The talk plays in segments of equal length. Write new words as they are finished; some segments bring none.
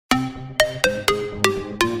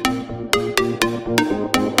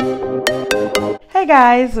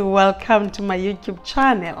guys, welcome to my YouTube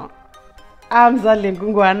channel. I'm Zalin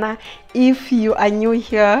Gungwana. If you are new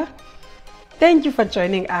here, thank you for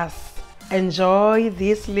joining us. Enjoy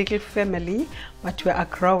this little family, but we are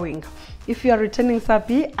growing. If you are returning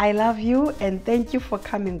Sabi, I love you and thank you for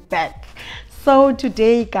coming back. So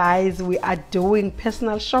today guys, we are doing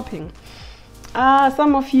personal shopping.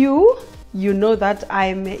 Some of you know that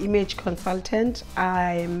I'm an image consultant,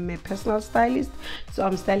 I'm a personal stylist, so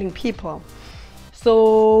I'm styling people.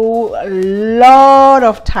 So a lot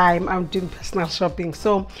of time I'm doing personal shopping.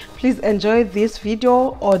 So please enjoy this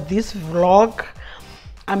video or this vlog.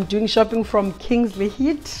 I'm doing shopping from Kingsley,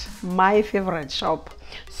 Heath, my favorite shop.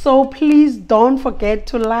 So please don't forget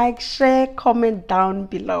to like, share, comment down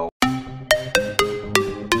below.